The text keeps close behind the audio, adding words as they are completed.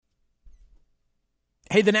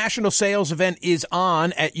Hey, the national sales event is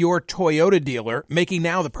on at your Toyota dealer, making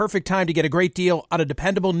now the perfect time to get a great deal on a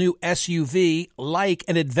dependable new SUV like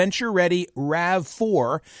an adventure-ready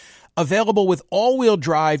RAV4. Available with all-wheel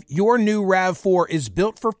drive, your new RAV4 is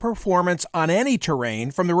built for performance on any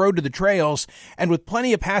terrain, from the road to the trails, and with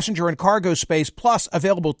plenty of passenger and cargo space, plus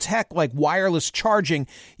available tech like wireless charging,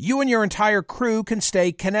 you and your entire crew can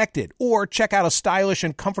stay connected. Or check out a stylish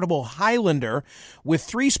and comfortable Highlander with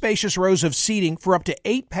 3 spacious rows of seating for up to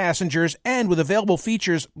 8 passengers and with available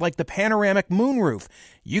features like the panoramic moonroof.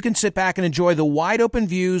 You can sit back and enjoy the wide-open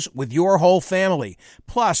views with your whole family.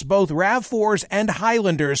 Plus, both RAV4s and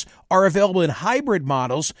Highlanders are available in hybrid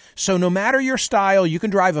models, so no matter your style, you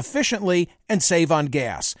can drive efficiently and save on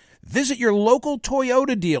gas. Visit your local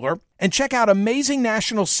Toyota dealer and check out amazing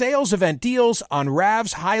national sales event deals on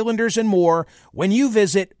RAVs, Highlanders, and more when you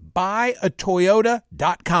visit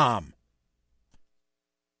buyatoyota.com.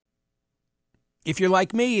 If you're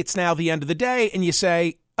like me, it's now the end of the day and you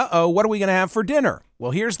say, uh-oh, what are we going to have for dinner?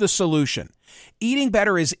 Well, here's the solution. Eating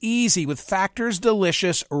better is easy with Factor's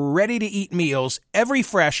delicious, ready-to-eat meals. Every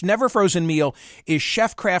fresh, never frozen meal is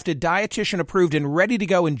chef-crafted, dietitian-approved, and ready to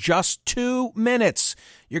go in just 2 minutes.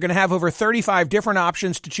 You're going to have over 35 different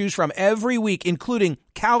options to choose from every week, including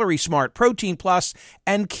Calorie Smart, Protein Plus,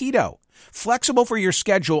 and Keto. Flexible for your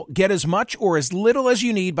schedule, get as much or as little as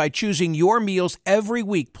you need by choosing your meals every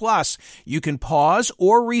week. Plus, you can pause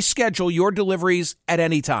or reschedule your deliveries at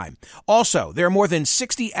any time. Also, there are more than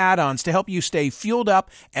 60 add-ons to help you stay fueled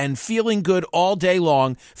up and feeling good all day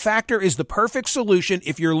long. Factor is the perfect solution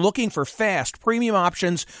if you're looking for fast, premium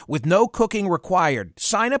options with no cooking required.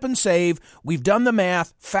 Sign up and save. We've done the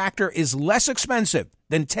math. Factor is less expensive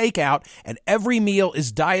than takeout, and every meal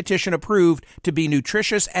is dietitian approved to be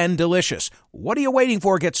nutritious and delicious. What are you waiting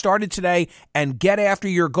for? Get started today and get after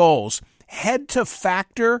your goals. Head to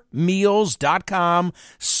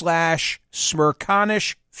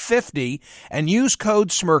factormeals.com/Smerconish50 and use code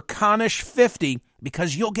Smerconish50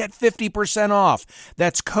 because you'll get 50% off.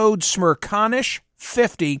 That's code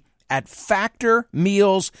Smerconish50 at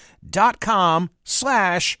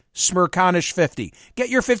factormeals.com/Smerconish50. Get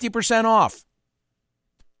your 50% off.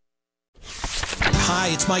 Hi,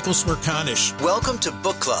 it's Michael Smerconish. Welcome to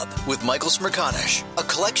Book Club with Michael Smerconish, a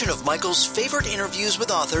collection of Michael's favorite interviews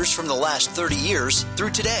with authors from the last 30 years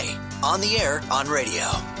through today, on the air, on radio.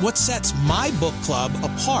 What sets my book club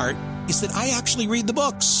apart is that I actually read the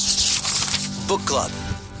books. Book Club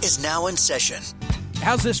is now in session.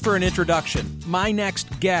 How's this for an introduction? My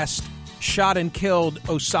next guest shot and killed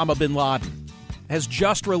Osama bin Laden, has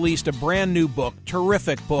just released a brand new book,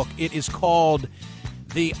 terrific book. It is called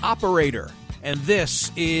The Operator, and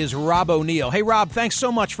this is Rob O'Neill. Hey, Rob, thanks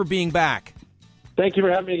so much for being back. Thank you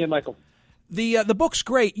for having me again, Michael. The book's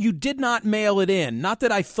great. You did not mail it in. Not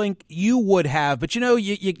that I think you would have, but, you know,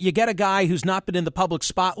 you get a guy who's not been in the public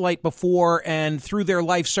spotlight before and through their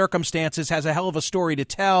life circumstances has a hell of a story to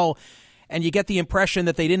tell, and you get the impression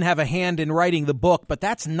that they didn't have a hand in writing the book, but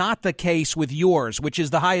that's not the case with yours, which is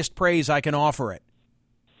the highest praise I can offer it.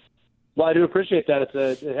 Well, I do appreciate that. It's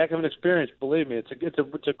a heck of an experience. Believe me, it's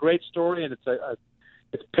a great story, and it's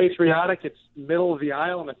patriotic. It's middle of the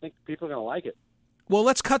aisle, and I think people are going to like it. Well,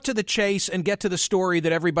 let's cut to the chase and get to the story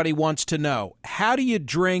that everybody wants to know. How do you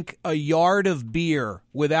drink a yard of beer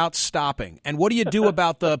without stopping, and what do you do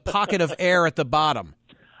about the pocket of air at the bottom?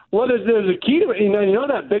 Well, there's a key to it. You know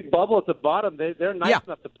that big bubble at the bottom. They're nice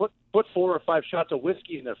enough to put 4 or 5 shots of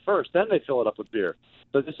whiskey in there first, then they fill it up with beer.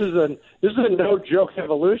 So this is a no joke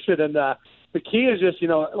evolution, and the key is just,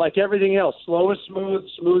 like everything else, slow is smooth,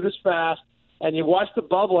 smooth is fast, and you watch the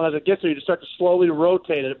bubble, and as it gets there, you just start to slowly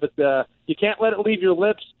rotate it. But you can't let it leave your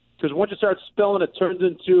lips, because once you start spilling, it turns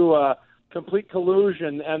into complete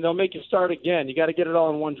collusion, and they'll make you start again. You got to get it all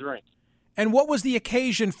in one drink. And what was the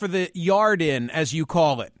occasion for the yard in, as you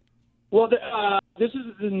call it? Well, this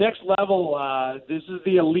is the next level. This is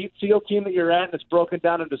the elite SEAL team that you're at, and it's broken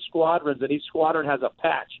down into squadrons, and each squadron has a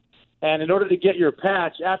patch. And in order to get your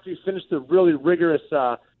patch, after you finish the really rigorous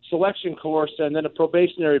selection course and then a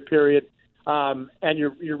probationary period, and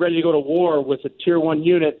you're ready to go to war with a Tier 1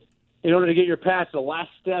 unit, in order to get your patch, the last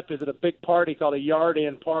step is at a big party called a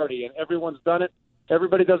yard-in party, and everyone's done it.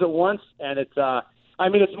 Everybody does it once, and it's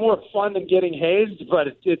more fun than getting hazed, but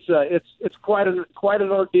it's quite an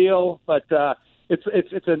ordeal. But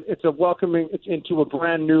it's a welcoming into a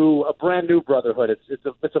brand new brotherhood.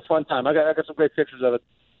 It's a fun time. I got some great pictures of it.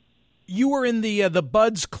 You were in the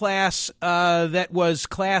Buds class that was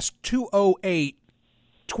class 208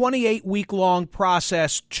 28-week-long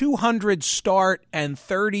process, 200 start and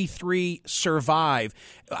 33 survive.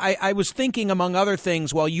 I was thinking, among other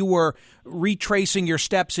things, while you were retracing your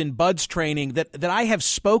steps in Bud's training, that I have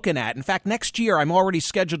spoken at. In fact, next year I'm already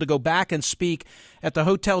scheduled to go back and speak at the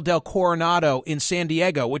Hotel del Coronado in San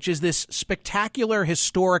Diego, which is this spectacular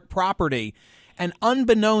historic property. And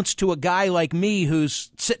unbeknownst to a guy like me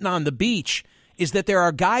who's sitting on the beach, is that there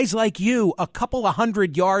are guys like you a couple of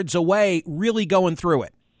 100 yards away really going through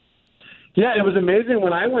it. Yeah, it was amazing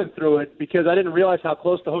when I went through it because I didn't realize how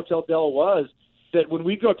close the Hotel Del was, that when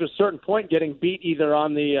we go up to a certain point getting beat either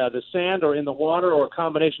on the sand or in the water or a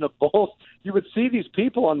combination of both, you would see these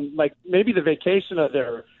people on like maybe the vacation of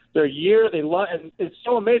their year. They love, and it's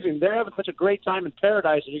so amazing. They're having such a great time in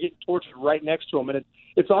paradise, and you're getting tortured right next to them. And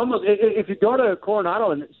it's almost, if you go to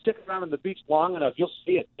Coronado and stick around on the beach long enough, you'll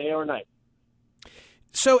see it day or night.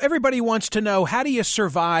 So everybody wants to know, how do you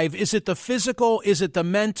survive? Is it the physical? Is it the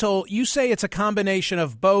mental? You say it's a combination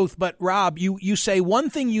of both, but Rob, you say one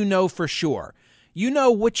thing you know for sure. You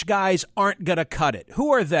know which guys aren't going to cut it.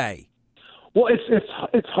 Who are they? Well,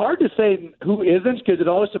 it's hard to say who isn't because it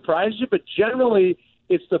always surprises you, but generally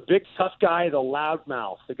it's the big tough guy, the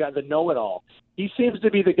loudmouth, the guy, the know-it-all. He seems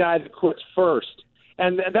to be the guy that quits first.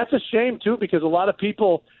 And that's a shame, too, because a lot of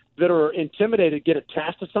people that are intimidated get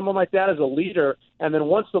attached to someone like that as a leader, and then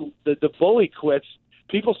once the bully quits,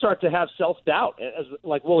 people start to have self-doubt. As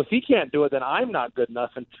like, well, if he can't do it, then I'm not good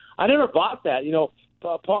enough. And I never bought that. You know,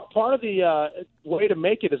 part of the way to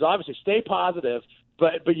make it is obviously stay positive,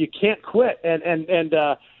 but you can't quit. And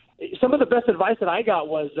some of the best advice that I got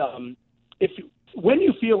was when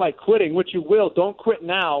you feel like quitting, which you will, don't quit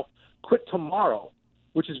now, quit tomorrow,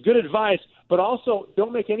 which is good advice. But also,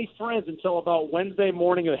 don't make any friends until about Wednesday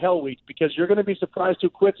morning of Hell Week because you're going to be surprised who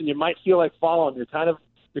quits, and you might feel like following. You're kind of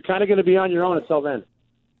going to be on your own until then.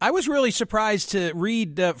 I was really surprised to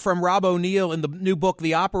read from Rob O'Neill in the new book,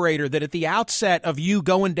 The Operator, that at the outset of you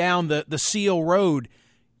going down the SEAL road,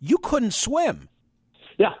 you couldn't swim.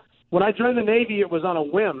 Yeah. When I joined the Navy, it was on a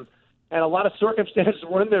whim, and a lot of circumstances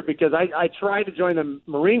were in there because I tried to join the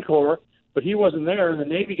Marine Corps, but he wasn't there, and the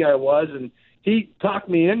Navy guy was, and he talked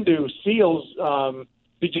me into SEALs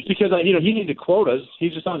because he needed quotas.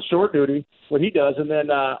 He's just on shore duty, what he does. And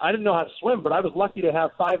then I didn't know how to swim, but I was lucky to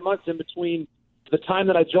have 5 months in between the time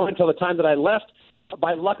that I joined till the time that I left.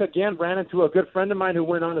 By luck again, ran into a good friend of mine who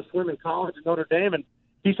went on to swim in college at Notre Dame. And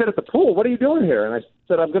he said at the pool, "What are you doing here?" And I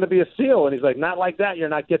said, "I'm going to be a SEAL." And he's like, "Not like that. You're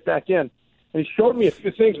not. Get back in." And he showed me a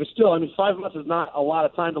few things, but still, 5 months is not a lot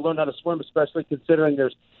of time to learn how to swim, especially considering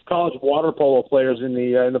there's college water polo players in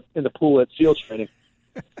the pool at SEAL training.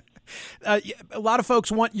 A lot of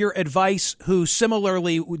folks want your advice who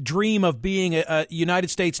similarly dream of being a United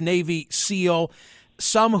States Navy SEAL.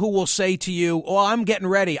 Some who will say to you, "Oh, I'm getting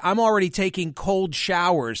ready. I'm already taking cold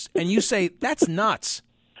showers," and you say, "That's nuts."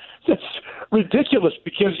 That's ridiculous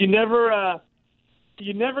because you never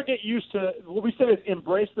get used to what we say is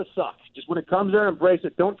embrace the suck. Just when it comes there, embrace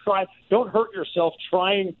it. Don't hurt yourself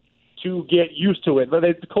trying to get used to it. But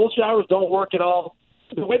the cold showers don't work at all.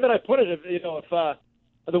 The way that I put it,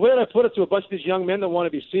 the way that I put it to a bunch of these young men that want to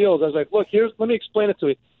be SEALs, I was like, look, let me explain it to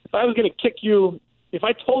you. If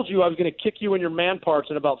I told you I was going to kick you in your man parts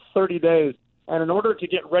in about 30 days, and in order to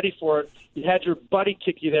get ready for it, you had your buddy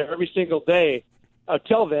kick you there every single day,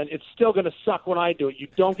 till then, it's still going to suck when I do it. You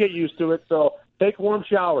don't get used to it, so take warm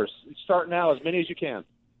showers. Start now, as many as you can.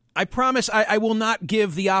 I promise I will not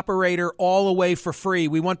give The Operator all away for free.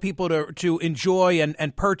 We want people to enjoy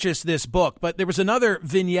and purchase this book. But there was another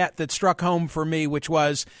vignette that struck home for me, which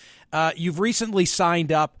was you've recently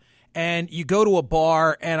signed up and you go to a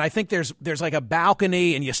bar, and I think there's like a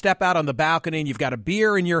balcony, and you step out on the balcony, and you've got a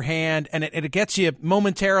beer in your hand, and it gets you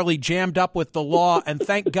momentarily jammed up with the law, and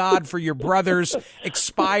thank God for your brother's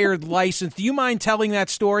expired license. Do you mind telling that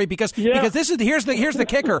story? Because here's the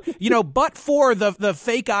kicker. But for the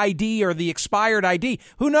fake ID or the expired ID,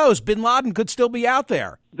 who knows? Bin Laden could still be out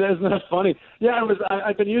there. Isn't that funny? Yeah,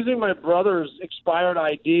 I've been using my brother's expired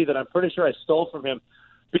ID that I'm pretty sure I stole from him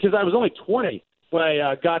because I was only 20. When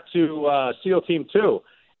I got to SEAL Team 2.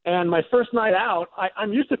 And my first night out,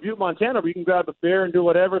 I'm used to Butte, Montana, where you can grab a beer and do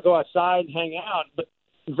whatever, go outside and hang out. But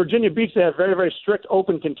in Virginia Beach, they have very, very strict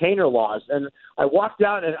open container laws. And I walked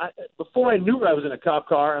out, and before I knew I was in a cop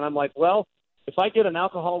car, and I'm like, well, if I get an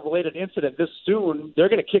alcohol-related incident this soon, they're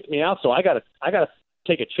going to kick me out, so I got to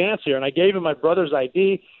take a chance here. And I gave him my brother's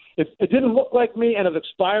ID. It didn't look like me, and it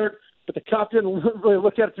expired, but the cop didn't really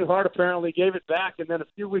look at it too hard, apparently. Gave it back, and then a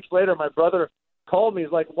few weeks later, my brother called me.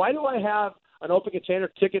 He's like, "Why do I have an open container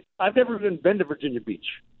ticket? I've never even been to Virginia Beach."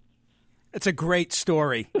 It's a great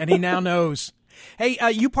story, and he now knows. Hey,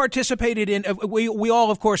 you participated in, we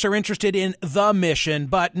all, of course, are interested in the mission,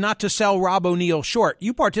 but not to sell Rob O'Neill short.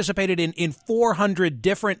 You participated in 400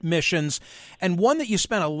 different missions, and one that you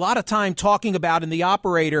spent a lot of time talking about in The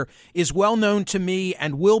Operator is well known to me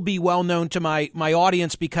and will be well known to my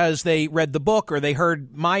audience because they read the book or they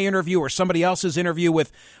heard my interview or somebody else's interview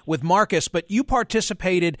with Marcus. But you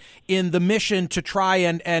participated in the mission to try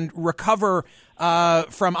and recover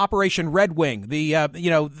from Operation Red Wing,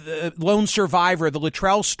 the lone survivor, the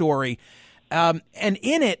Luttrell story. And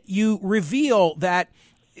in it, you reveal that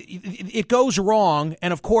it goes wrong.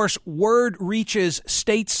 And of course, word reaches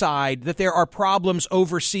stateside that there are problems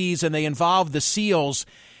overseas and they involve the SEALs.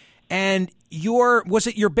 And was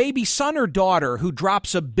it your baby son or daughter who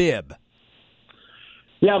drops a bib?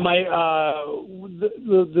 Yeah,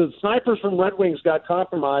 the snipers from Red Wings got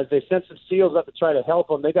compromised. They sent some SEALs up to try to help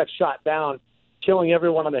them. They got shot down, killing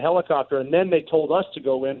everyone on the helicopter, and then they told us to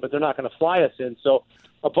go in, but they're not going to fly us in. So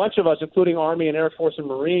a bunch of us, including Army and Air Force and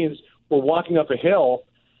Marines, were walking up a hill,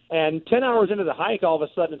 and 10 hours into the hike, all of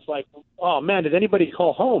a sudden it's like, oh, man, did anybody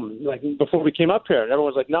call home, like, before we came up here? And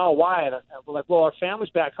everyone's like, no, why? And we're like, well, our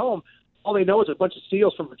family's back home. All they know is a bunch of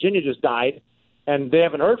SEALs from Virginia just died, and they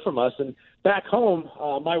haven't heard from us. And back home,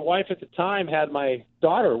 my wife at the time had my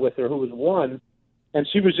daughter with her, who was 1, and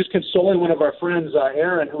she was just consoling one of our friends,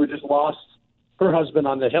 Aaron, who had just lost her husband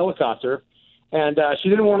on the helicopter, and she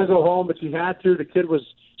didn't want to go home, but she had to. She didn't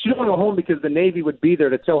want to go home because the Navy would be there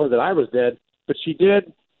to tell her that I was dead, but she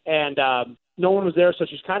did, and no one was there, so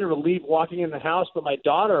she's kind of relieved walking in the house, but my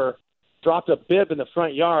daughter dropped a bib in the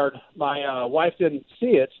front yard. My wife didn't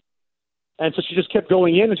see it, and so she just kept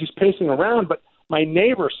going in, and she's pacing around, but my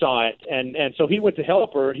neighbor saw it, and so he went to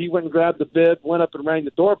help her. He went and grabbed the bib, went up and rang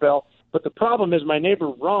the doorbell, but the problem is my neighbor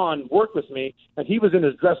Ron worked with me, and he was in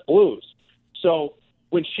his dress blues. So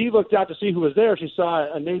when she looked out to see who was there, she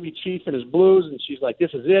saw a Navy chief in his blues, and she's like,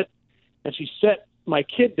 this is it. And she set my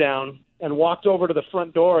kid down and walked over to the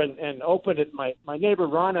front door and opened it. My neighbor,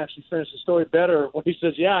 Ron, actually finished the story better when he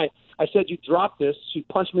says, yeah, I said you dropped this. She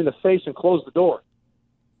punched me in the face and closed the door.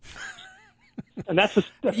 And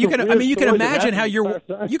you can imagine how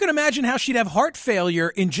you can imagine how she'd have heart failure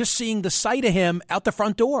in just seeing the sight of him out the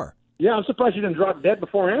front door. Yeah, I'm surprised she didn't drop dead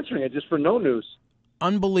before answering it just for no news.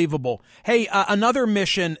 Unbelievable. Hey, another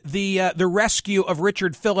mission, the rescue of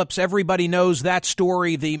Richard Phillips. Everybody knows that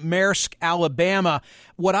story, the Maersk, Alabama.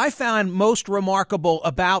 What I found most remarkable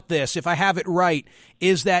about this, if I have it right,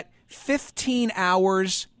 is that 15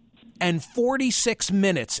 hours and 46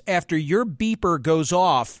 minutes after your beeper goes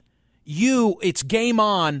off, it's game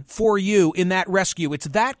on for you in that rescue. It's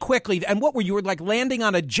that quickly. And what were you like landing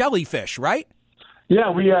on a jellyfish, right? Yeah,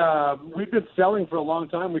 we've been selling for a long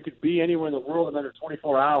time. We could be anywhere in the world in under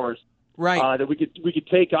 24 hours. Right. That we could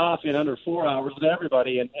take off in under 4 hours with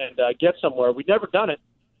everybody and get somewhere. We'd never done it.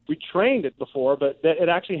 We trained it before, but it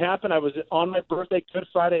actually happened. I was on my birthday, Good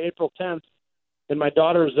Friday, April 10th, and my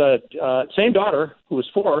daughter's same daughter, who was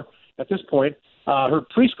 4 at this point, her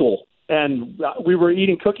preschool. And we were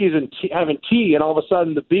eating cookies and having tea, and all of a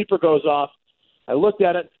sudden the beeper goes off. I looked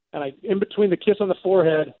at it, and in between the kiss on the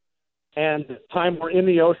forehead and the time we're in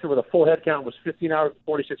the ocean with a full head count was 15 hours and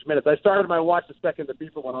 46 minutes. I started my watch the second the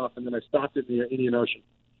beeper went off, and then I stopped in the Indian Ocean.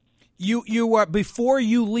 You are before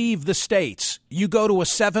you leave the States, you go to a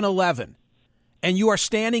 7-Eleven, and you are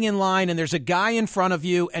standing in line, and there's a guy in front of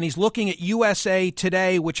you, and he's looking at USA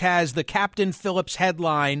Today, which has the Captain Phillips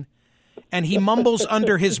headline, and he mumbles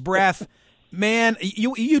under his breath, man,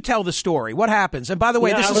 you tell the story. What happens? And by the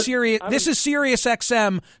way, this is Sirius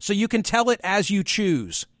XM, so you can tell it as you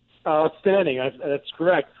choose. Outstanding. That's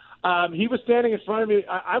correct. He was standing in front of me.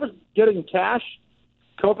 I was getting cash,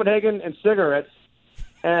 Copenhagen, and cigarettes.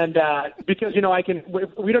 And because,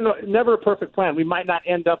 we don't know, never a perfect plan. We might not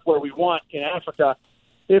end up where we want in Africa.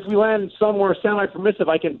 If we land somewhere semi-permissive,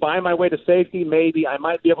 I can buy my way to safety. Maybe I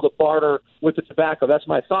might be able to barter with the tobacco. That's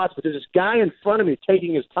my thoughts. But there's this guy in front of me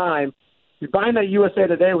taking his time. You're buying that USA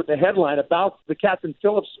Today with the headline about the Captain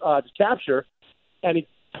Phillips capture, and he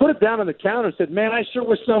put it down on the counter and said, man, I sure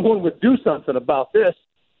wish someone would do something about this.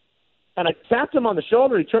 And I tapped him on the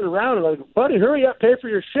shoulder. He turned around and I was like, buddy, hurry up, pay for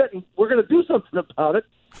your shit, and we're going to do something about it.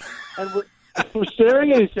 And we're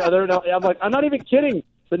staring at each other. And I'm like, I'm not even kidding.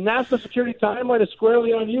 The national security timeline is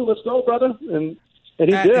squarely on you. Let's go, brother. And he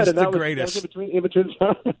did. And that was in between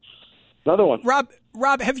another one.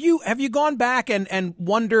 Rob, have you gone back and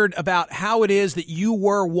wondered about how it is that you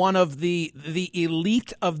were one of the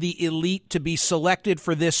elite of the elite to be selected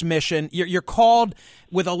for this mission? You're called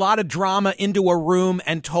with a lot of drama into a room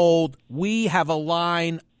and told, we have a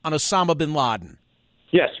line on Osama bin Laden.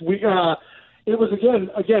 Yes, It was, again,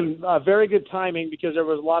 very good timing because there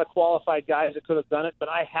was a lot of qualified guys that could have done it, but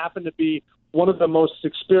I happened to be one of the most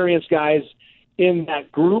experienced guys in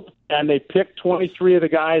that group, and they picked 23 of the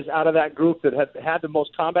guys out of that group that had the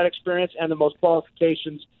most combat experience and the most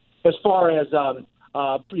qualifications as far as,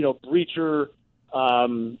 breacher,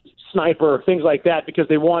 sniper, things like that, because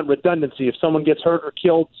they want redundancy. If someone gets hurt or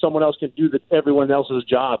killed, someone else can do everyone else's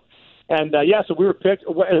job. And, so we were picked.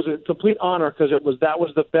 It was a complete honor because that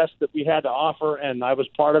was the best that we had to offer, and I was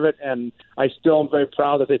part of it, and I still am very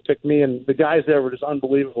proud that they picked me. And the guys there were just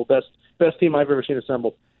unbelievable. Best team I've ever seen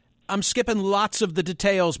assembled. I'm skipping lots of the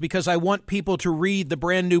details because I want people to read the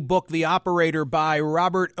brand new book, The Operator, by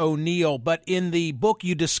Robert O'Neill. But in the book,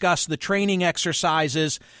 you discuss the training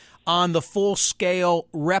exercises on the full-scale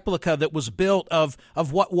replica that was built of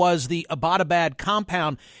what was the Abbottabad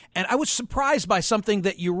compound. And I was surprised by something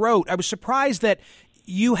that you wrote. I was surprised that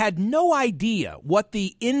you had no idea what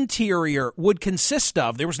the interior would consist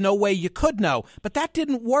of. There was no way you could know. But that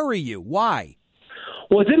didn't worry you. Why?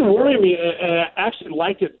 Well, it didn't worry me, and I actually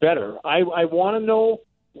liked it better. I want to know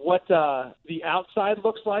what the outside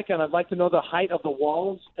looks like, and I'd like to know the height of the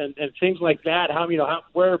walls and things like that,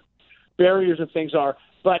 where barriers and things are.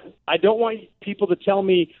 But I don't want people to tell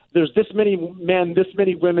me there's this many men, this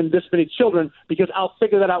many women, this many children, because I'll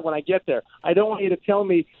figure that out when I get there. I don't want you to tell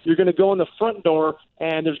me you're going to go in the front door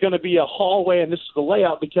and there's going to be a hallway and this is the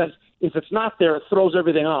layout, because if it's not there, it throws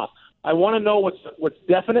everything off. I want to know what's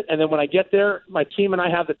definite, and then when I get there, my team and I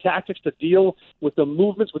have the tactics to deal with the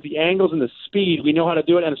movements, with the angles and the speed. We know how to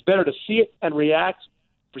do it, and it's better to see it and react,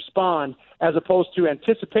 respond, as opposed to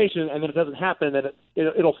anticipation, and then it doesn't happen, and then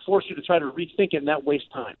it'll force you to try to rethink it, and that wastes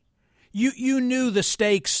time. You knew the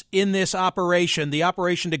stakes in this operation, the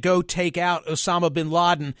operation to go take out Osama bin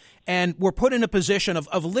Laden, and were put in a position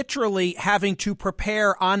of literally having to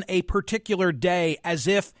prepare on a particular day as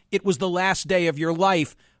if it was the last day of your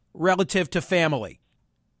life relative to family.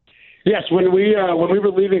 Yes, when we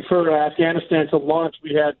were leaving for Afghanistan to launch,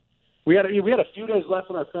 we had a few days left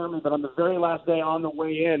with our family, but on the very last day on the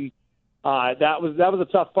way in, that was a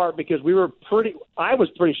tough part because I was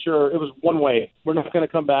pretty sure it was one way. We're not going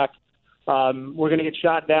to come back. We're going to get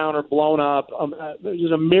shot down or blown up.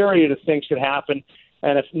 There's a myriad of things could happen,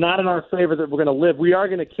 and it's not in our favor that we're going to live. We are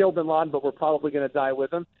going to kill bin Laden, but we're probably going to die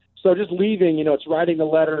with him. So just leaving, it's writing the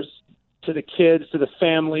letters to the kids, to the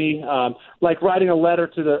family, like writing a letter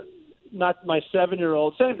to not my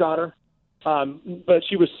 7-year-old, same daughter, but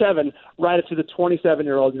she was 7, write it to the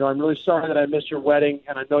 27-year-old. I'm really sorry that I missed your wedding,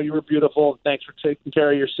 and I know you were beautiful. Thanks for taking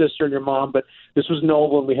care of your sister and your mom, but this was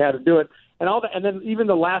noble, and we had to do it. And all that, and then even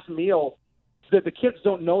the last meal, the kids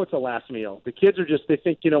don't know it's a last meal. The kids are they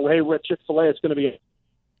think, hey, we're at Chick-fil-A, it's going to be.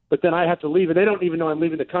 But then I have to leave, and they don't even know I'm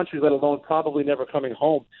leaving the country, let alone probably never coming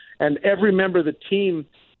home. And every member of the team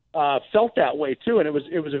felt that way too, and it was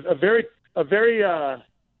a very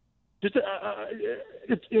it's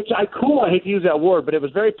cool. I hate to use that word, but it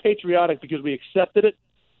was very patriotic because we accepted it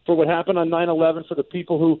for what happened on 9/11, for the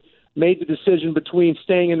people who made the decision between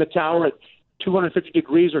staying in the tower at 250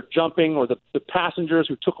 degrees or jumping, or the passengers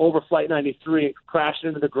who took over Flight 93 and crashed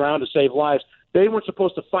into the ground to save lives. They weren't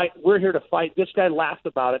supposed to fight. We're here to fight. This guy laughed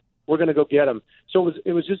about it. We're going to go get him. So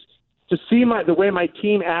it was just to see the way my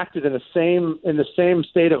team acted in the same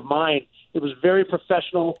state of mind. It was very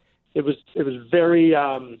professional. It was very.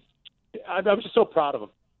 I was just so proud of them.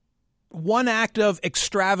 One act of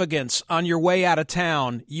extravagance on your way out of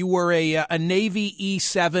town. You were a Navy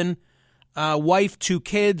E-7, wife, 2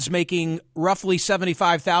 kids, making roughly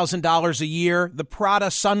 $75,000 a year. The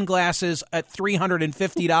Prada sunglasses at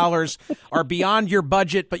 $350 are beyond your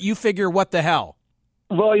budget, but you figure, what the hell?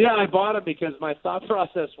 Well, yeah, I bought them because my thought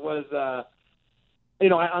process was,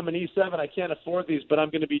 I'm an E7. I can't afford these, but I'm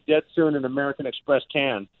going to be dead soon, and American Express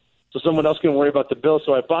can. So someone else can worry about the bill.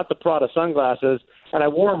 So I bought the Prada sunglasses, and I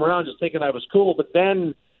wore them around just thinking I was cool. But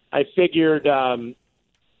then I figured, nothing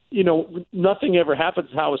ever happens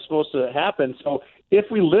how it's supposed to happen. So if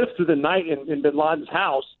we live through the night in bin Laden's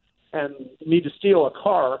house and need to steal a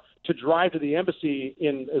car to drive to the embassy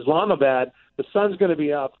in Islamabad, the sun's going to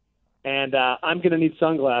be up, and I'm going to need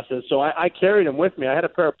sunglasses. So I carried them with me. I had a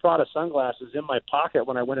pair of Prada sunglasses in my pocket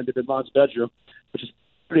when I went into bin Laden's bedroom, which is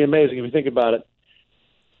pretty amazing if you think about it.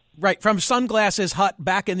 Right, from Sunglasses Hut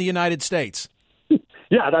back in the United States.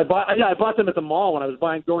 Yeah, I bought them at the mall when I was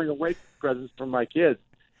buying going away presents for my kids.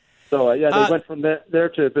 So, they went from there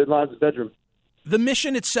to bin Laden's bedroom. The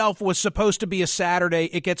mission itself was supposed to be a Saturday.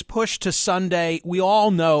 It gets pushed to Sunday. We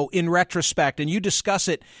all know in retrospect, and you discuss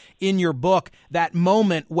it in your book, that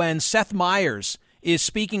moment when Seth Meyers is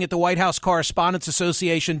speaking at the White House Correspondents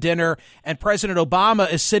Association dinner, and President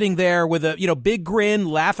Obama is sitting there with a big grin,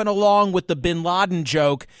 laughing along with the bin Laden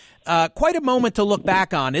joke. Quite a moment to look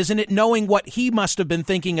back on, isn't it, knowing what he must have been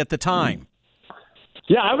thinking at the time?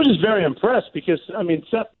 Yeah, I was just very impressed because, I mean,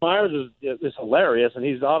 Seth Meyers is hilarious, and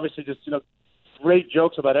he's obviously just, great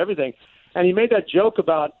jokes about everything. And he made that joke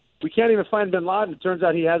about, we can't even find bin Laden. It turns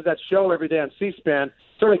out he has that show every day on C-SPAN,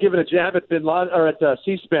 sort of giving a jab at bin Laden, or at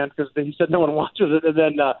C-SPAN, because he said no one watches it, and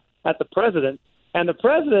then at the president. And the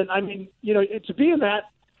president, I mean, to be in that,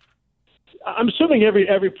 I'm assuming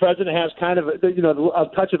every president has kind of, a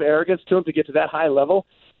touch of arrogance to him to get to that high level.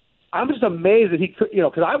 I'm just amazed that he could,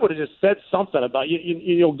 because I would have just said something about,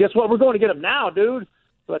 guess what? We're going to get him now, dude.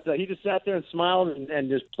 But he just sat there and smiled and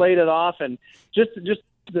just played it off. And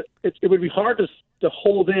it would be hard to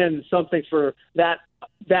hold in something for that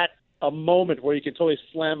a moment where you can totally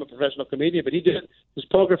slam a professional comedian. But he did. His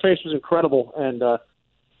poker face was incredible. And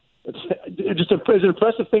it's an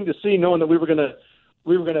impressive thing to see, knowing that we were going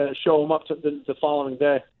to show him up to the following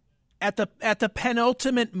day. At the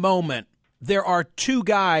penultimate moment, there are two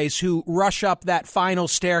guys who rush up that final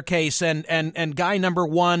staircase, and guy number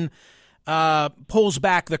one pulls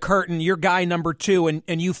back the curtain. You're guy number two,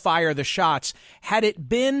 and you fire the shots. Had it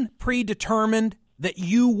been predetermined that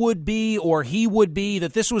you would be or he would be,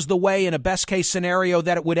 that this was the way in a best-case scenario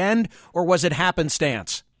that it would end, or was it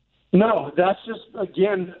happenstance? No, that's just,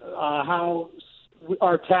 again, how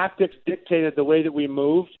our tactics dictated the way that we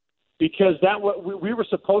moved. Because we were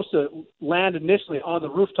supposed to land initially on the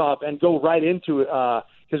rooftop and go right into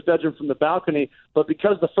his bedroom from the balcony, but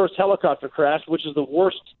because the first helicopter crashed, which is the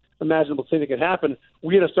worst imaginable thing that could happen,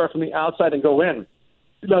 we had to start from the outside and go in.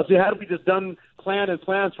 See, had we just planned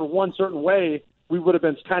plans for one certain way, we would have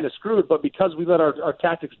been kind of screwed. But because we let our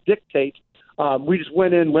tactics dictate, we just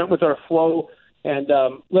went with our flow and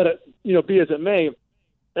let it be as it may.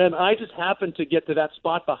 And I just happened to get to that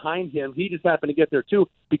spot behind him. He just happened to get there, too,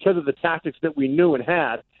 because of the tactics that we knew and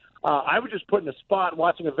had. I was just put in a spot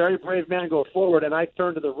watching a very brave man go forward, and I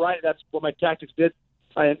turned to the right. That's what my tactics did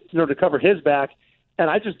in order to cover his back. And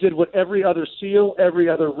I just did what every other SEAL, every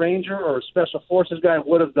other Ranger or Special Forces guy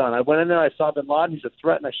would have done. I went in there, I saw bin Laden, he's a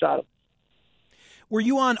threat, and I shot him. Were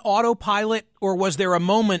you on autopilot, or was there a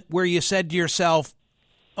moment where you said to yourself,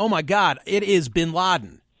 oh, my God, it is bin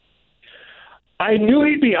Laden? I knew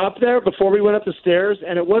he'd be up there before we went up the stairs,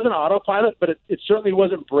 and it wasn't autopilot, but it certainly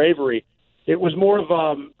wasn't bravery. It was more of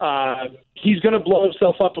he's going to blow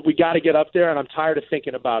himself up, but we got to get up there, and I'm tired of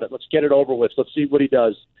thinking about it. Let's get it over with. Let's see what he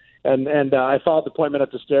does. And I followed the appointment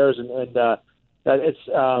up the stairs, and that was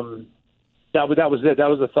it. That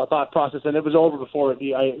was the thought process, and it was over before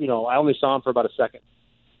I only saw him for about a second.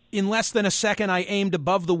 In less than a second, I aimed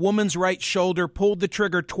above the woman's right shoulder, pulled the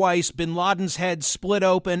trigger twice. Bin Laden's head split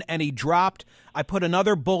open, and he dropped. I put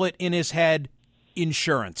another bullet in his head.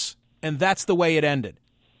 Insurance. And that's the way it ended.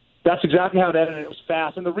 That's exactly how it ended. It was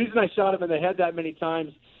fast. And the reason I shot him in the head that many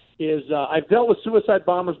times is I've dealt with suicide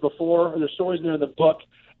bombers before, and there's stories in there in the book.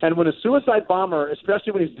 And when a suicide bomber,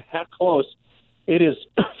 especially when he's that close, it is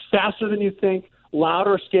faster than you think,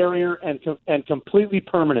 louder, scarier, and completely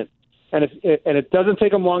permanent. And it doesn't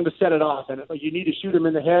take them long to set it off. And you need to shoot him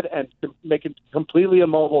in the head and make him completely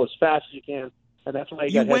immobile as fast as you can. And that's why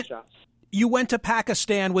you got headshots. You went to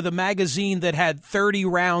Pakistan with a magazine that had 30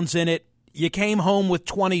 rounds in it. You came home with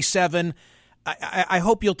 27. I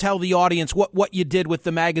hope you'll tell the audience what you did with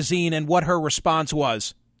the magazine and what her response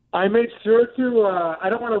was. I made sure to I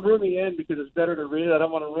don't want to ruin the end because it's better to read it. I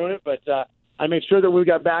don't want to ruin it, but I made sure that when we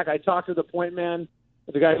got back, I talked to the point man,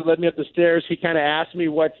 the guy who led me up the stairs. He kind of asked me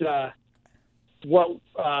we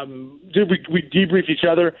debriefed each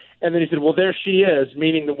other, and then he said, well, there she is,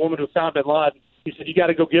 meaning the woman who found bin Laden. He said, you got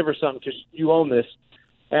to go give her something because you own this.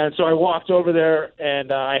 And so I walked over there,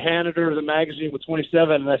 and I handed her the magazine with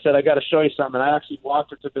 27, and I said, I got to show you something. And I actually walked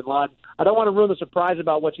her to bin Laden. I don't want to ruin the surprise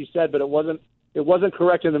about what she said, but it wasn't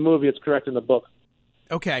correct in the movie. It's correct in the book.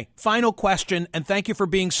 Okay. Final question, and thank you for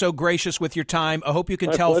being so gracious with your time. I hope you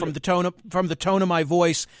can tell from the tone of my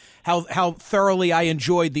voice how thoroughly I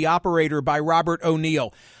enjoyed The Operator by Robert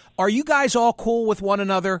O'Neill. Are you guys all cool with one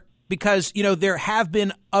another? Because, there have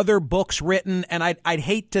been other books written, and I'd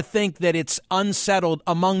hate to think that it's unsettled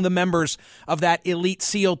among the members of that elite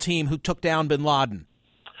SEAL team who took down bin Laden.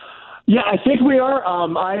 Yeah, I think we are.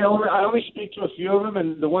 I only speak to a few of them,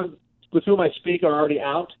 and the ones with whom I speak are already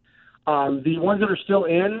out. The ones that are still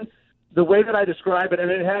in, the way that I describe it, and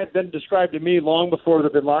it had been described to me long before the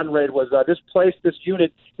bin Laden raid, was this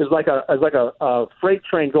unit is like a freight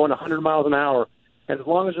train going 100 miles an hour. And as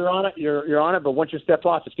long as you're on it, you're on it. But once you step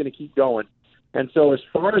off, it's going to keep going. And so as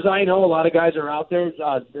far as I know, a lot of guys are out there.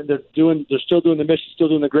 They're still doing the mission, still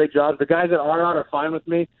doing a great job. The guys that are out are fine with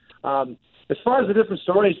me. As far as the different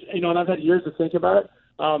stories, and I've had years to think about it.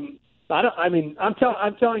 I'm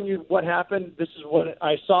telling you what happened. This is what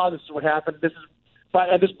I saw. This is what happened. This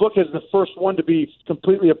book is the first one to be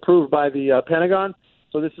completely approved by the Pentagon.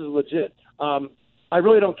 So this is legit. I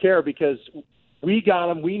really don't care because we got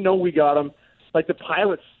them. We know we got them. Like the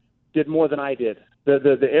pilots did more than I did.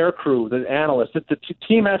 The air crew, the analysts, the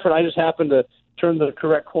team effort. I just happened to turn the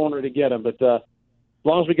correct corner to get them. But as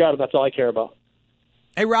long as we got them, that's all I care about.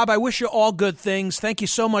 Hey, Rob, I wish you all good things. Thank you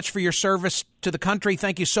so much for your service to the country.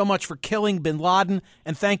 Thank you so much for killing bin Laden.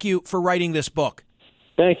 And thank you for writing this book.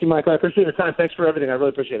 Thank you, Michael. I appreciate your time. Thanks for everything. I really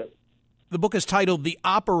appreciate it. The book is titled The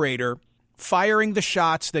Operator, Firing the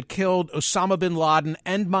Shots That Killed Osama bin Laden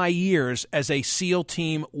and My Years as a SEAL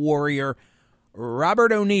Team Warrior.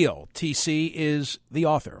 Robert O'Neill, TC, is the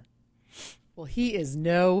author. Well, he is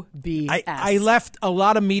no BS. I left a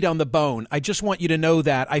lot of meat on the bone. I just want you to know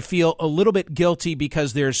that. I feel a little bit guilty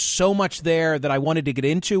because there's so much there that I wanted to get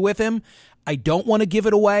into with him. I don't want to give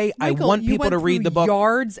it away. Michael, I want people to read the book.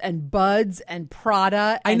 Yards and Buds and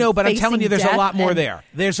Prada. I know, but I'm telling you, there's a lot more there.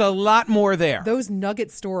 There's a lot more there. Those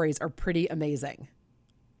nugget stories are pretty amazing.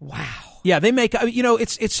 Wow. Yeah, they make,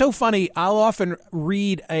 it's so funny. I'll often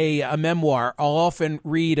read a memoir. I'll often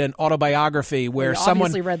read an autobiography where someone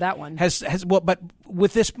obviously read that one. But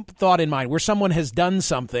with this thought in mind, where someone has done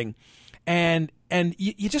something and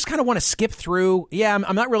you just kind of want to skip through. Yeah,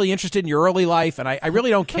 I'm not really interested in your early life, and I really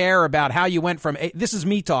don't care about how you went from this is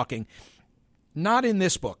me talking. Not in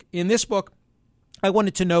this book. In this book, I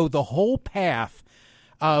wanted to know the whole path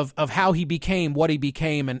of how he became what he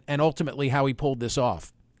became and ultimately how he pulled this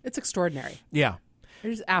off. It's extraordinary. Yeah. It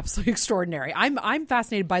is absolutely extraordinary. I'm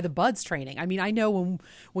fascinated by the Buds training. I mean, I know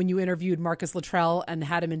when you interviewed Marcus Luttrell and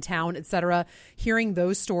had him in town, et cetera, hearing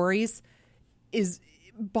those stories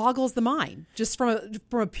boggles the mind just from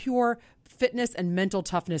a pure fitness and mental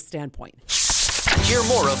toughness standpoint. Hear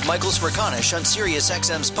more of Michael Smerconish on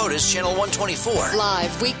SiriusXM's POTUS Channel 124.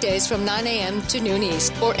 Live weekdays from 9 a.m. to noon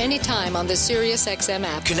East or anytime on the SiriusXM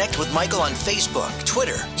app. Connect with Michael on Facebook,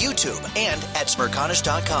 Twitter, YouTube, and at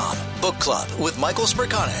Smerconish.com. Book Club with Michael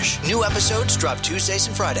Smerconish. New episodes drop Tuesdays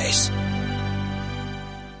and Fridays.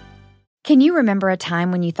 Can you remember a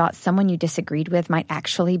time when you thought someone you disagreed with might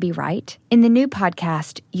actually be right? In the new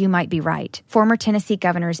podcast, You Might Be Right, former Tennessee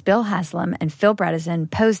Governors Bill Haslam and Phil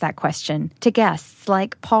Bredesen pose that question to guests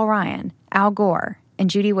like Paul Ryan, Al Gore,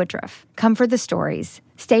 and Judy Woodruff. Come for the stories,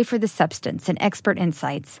 stay for the substance and expert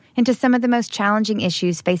insights into some of the most challenging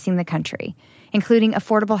issues facing the country, including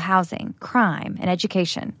affordable housing, crime, and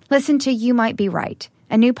education. Listen to You Might Be Right,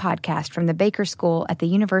 a new podcast from the Baker School at the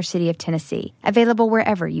University of Tennessee, available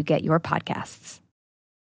wherever you get your podcasts.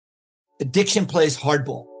 Addiction plays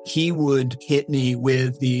hardball. He would hit me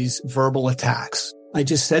with these verbal attacks. I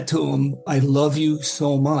just said to him, I love you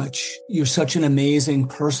so much. You're such an amazing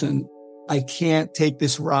person. I can't take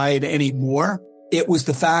this ride anymore. It was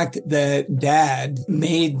the fact that Dad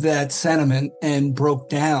made that sentiment and broke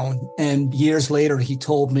down. And years later, he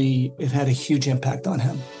told me it had a huge impact on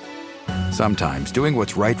him. Sometimes doing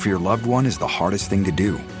what's right for your loved one is the hardest thing to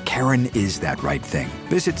do. Karen is that right thing.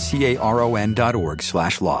 Visit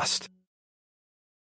CARON.org/lost.